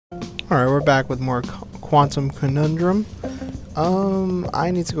Alright, we're back with more Quantum Conundrum. I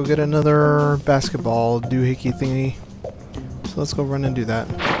need to go get another basketball doohickey thingy. So let's go run and do that.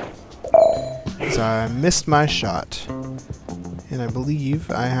 Because I missed my shot. And I believe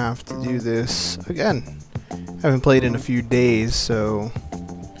I have to do this again. I haven't played in a few days, so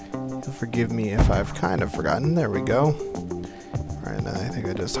you'll forgive me if I've kind of forgotten. There we go. Alright, now I think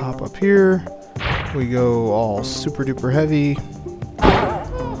I just hop up here. We go all super duper heavy.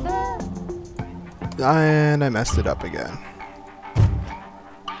 And I messed it up again.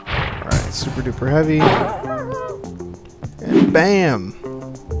 Alright, super duper heavy. And bam!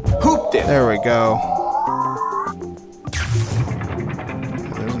 Hooped it! There we go.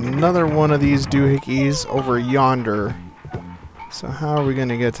 There's another one of these doohickeys over yonder. So how are we going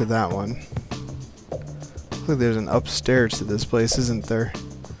to get to that one? Looks like there's an upstairs to this place, isn't there?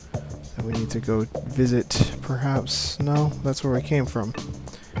 That we need to go visit, perhaps? No? That's where we came from.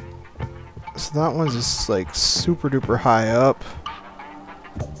 So that one's just like super duper high up.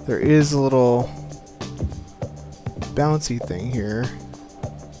 There is a little bouncy thing here.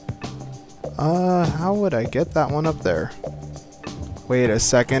 How would I get that one up there? Wait a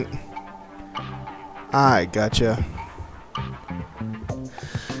second. I gotcha.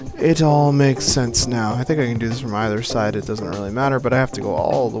 It all makes sense now. I think I can do this from either side. It doesn't really matter, but I have to go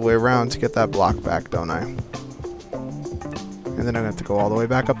all the way around to get that block back, don't I? And then I'm going to have to go all the way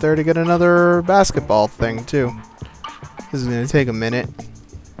back up there to get another basketball thing, too. This is going to take a minute.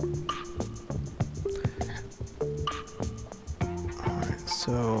 Alright,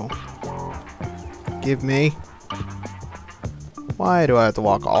 so... Give me... Why do I have to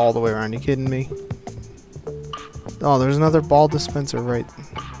walk all the way around? You kidding me? Oh, there's another ball dispenser right...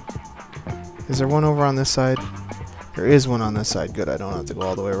 Is there one over on this side? There is one on this side. Good, I don't have to go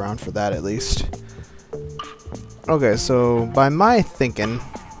all the way around for that, at least. Okay, so by my thinking,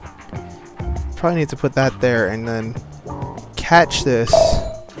 probably need to put that there and then catch this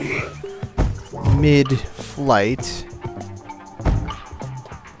mid-flight.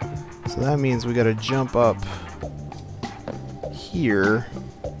 So that means we gotta jump up here.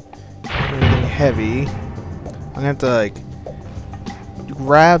 Everything heavy. I'm gonna have to like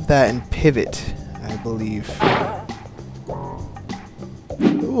grab that and pivot, I believe.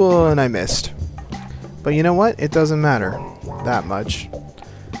 Oh, and I missed. But you know what? It doesn't matter that much.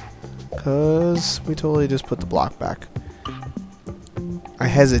 Because we totally just put the block back. I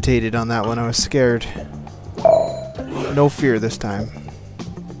hesitated on that one. I was scared. No fear this time.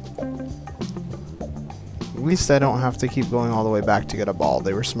 At least I don't have to keep going all the way back to get a ball.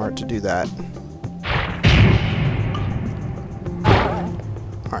 They were smart to do that.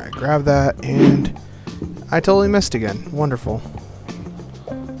 Alright, grab that. And I totally missed again. Wonderful.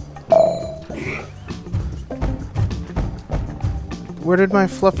 Where did my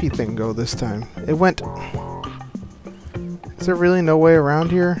fluffy thing go this time? It went... Is there really no way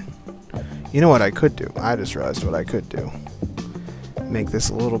around here? You know what I could do? I just realized what I could do. Make this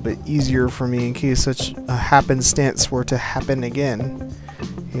a little bit easier for me in case such a happenstance were to happen again.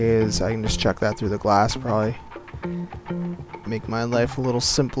 Is I can just chuck that through the glass, probably. Make my life a little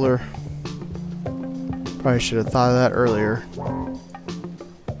simpler. Probably should have thought of that earlier.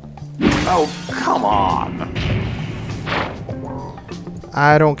 Oh, come on!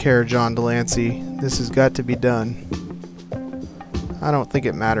 I don't care, John Delancey. This has got to be done. I don't think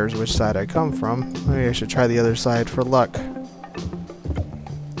it matters which side I come from. Maybe I should try the other side for luck.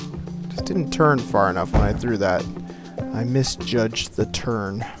 Just didn't turn far enough when I threw that. I misjudged the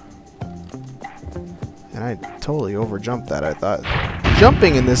turn. And I totally overjumped that, I thought.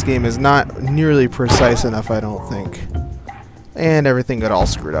 Jumping in this game is not nearly precise enough, I don't think. And everything got all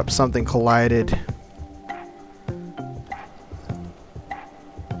screwed up. Something collided.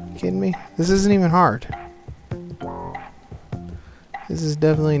 Kidding me? This isn't even hard. This is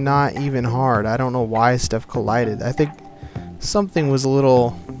definitely not even hard. I don't know why stuff collided. I think something was a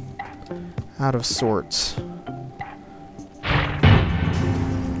little out of sorts.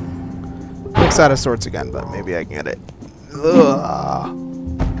 Looks out of sorts again, but maybe I can get it. Ugh.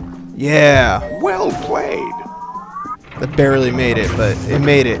 Yeah. Well played. That barely made it, but it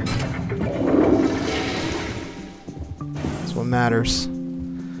made it. That's what matters.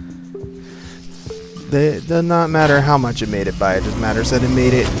 It does not matter how much it made it by, it just matters that it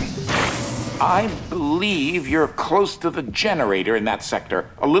made it. I believe you're close to the generator in that sector.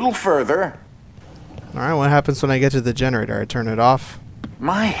 A little further. Alright, what happens when I get to the generator? I turn it off.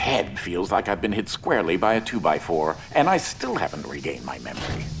 My head feels like I've been hit squarely by a 2x4, and I still haven't regained my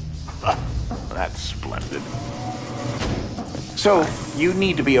memory. That's splendid. So, you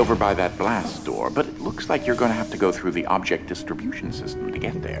need to be over by that blast door, but it looks Looks like you're going to have to go through the object distribution system to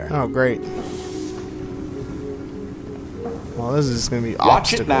get there. Oh, great. Well, this is going to be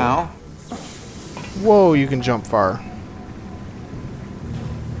Watch obstacle. it now. Whoa, you can jump far.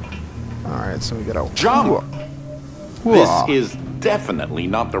 Alright, so we gotta jump! Whoa. This is definitely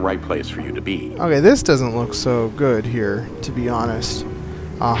not the right place for you to be. Okay, this doesn't look so good here, to be honest.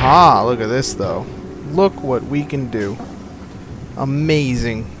 Aha, look at this though. Look what we can do.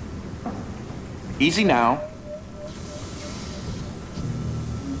 Amazing. Easy now.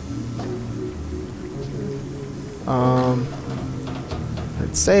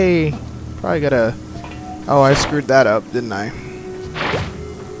 I'd say probably gotta. Oh, I screwed that up, didn't I?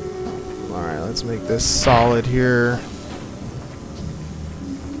 Alright, let's make this solid here.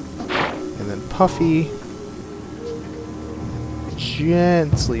 And then Puffy.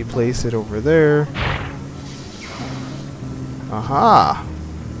 Gently place it over there. Aha!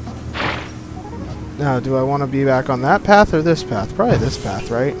 Now, do I want to be back on that path or this path? Probably this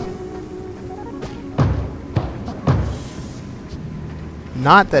path, right?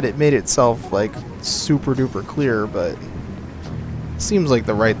 Not that it made itself, like, super duper clear, but seems like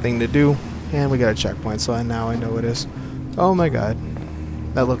the right thing to do. And we got a checkpoint, so now I know it is. Oh my god.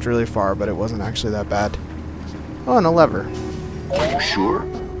 That looked really far, but it wasn't actually that bad. Oh, and a lever. Sure?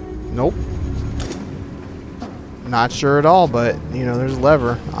 Nope. Not sure at all, but, you know, there's a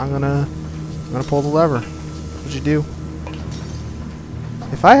lever. I'm gonna pull the lever. What'd you do?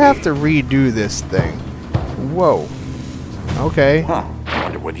 If I have to redo this thing... Whoa. Okay. Huh. I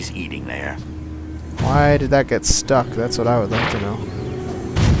wonder what he's eating there. Why did that get stuck? That's what I would like to know.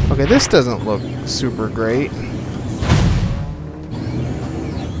 Okay, this doesn't look super great.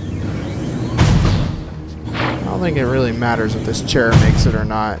 I don't think it really matters if this chair makes it or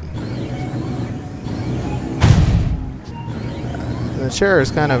not. The chair is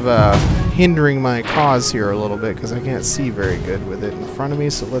kind of hindering my cause here a little bit because I can't see very good with it in front of me,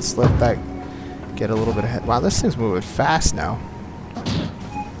 so let's let that get a little bit ahead. Wow, this thing's moving fast now.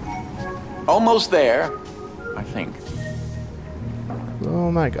 Almost there, I think.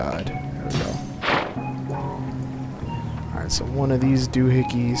 Oh my god. There we go. Alright, so one of these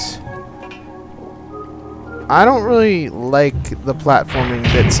doohickeys. I don't really like the platforming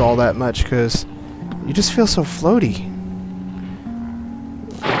bits all that much because you just feel so floaty.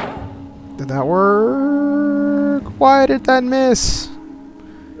 Did that work? Why did that miss?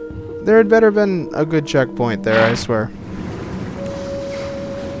 There had better been a good checkpoint there, I swear.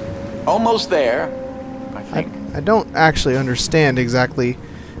 Almost there, I think. I don't actually understand exactly...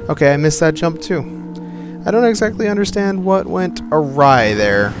 Okay, I missed that jump too. I don't exactly understand what went awry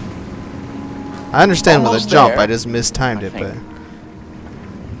there. I understand with a jump, I just mistimed it, but...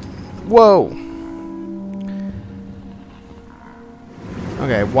 Whoa!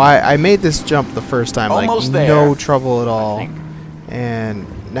 Okay, why... I made this jump the first time, like, no trouble at all. And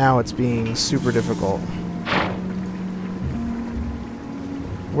now it's being super difficult.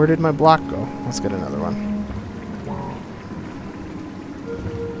 Where did my block go? Let's get another one.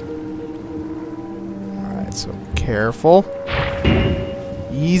 Alright, so careful.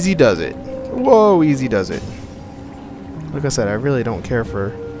 Easy does it. Whoa, easy does it. Like I said, I really don't care for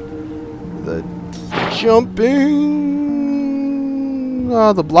the jumping.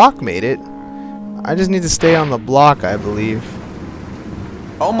 Oh, the block made it. I just need to stay on the block, I believe.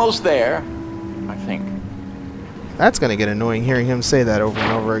 Almost there, I think. That's going to get annoying hearing him say that over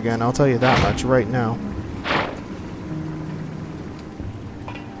and over again. I'll tell you that much right now.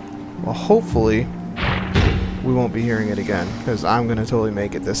 Well, hopefully, we won't be hearing it again, because I'm going to totally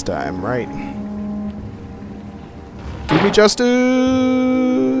make it this time, right? Do me justice!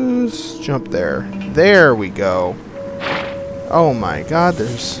 Jump there. There we go. Oh my god,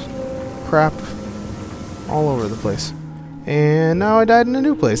 there's crap all over the place. And now I died in a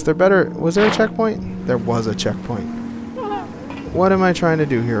new place. Was there a checkpoint? There was a checkpoint. What am I trying to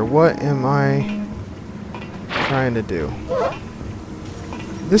do here? What am I trying to do?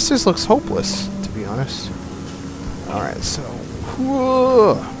 This just looks hopeless, to be honest. Alright, so...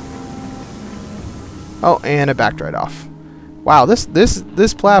 Whoa. Oh, and I backed right off. Wow, this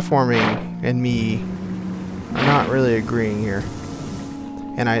platforming and me are not really agreeing here.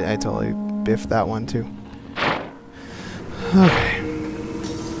 And I totally biffed that one, too. Okay.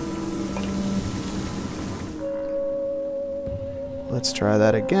 Let's try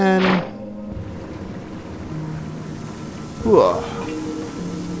that again. Whoa.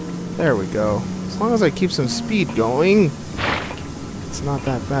 There we go. As long as I keep some speed going, it's not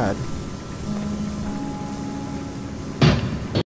that bad.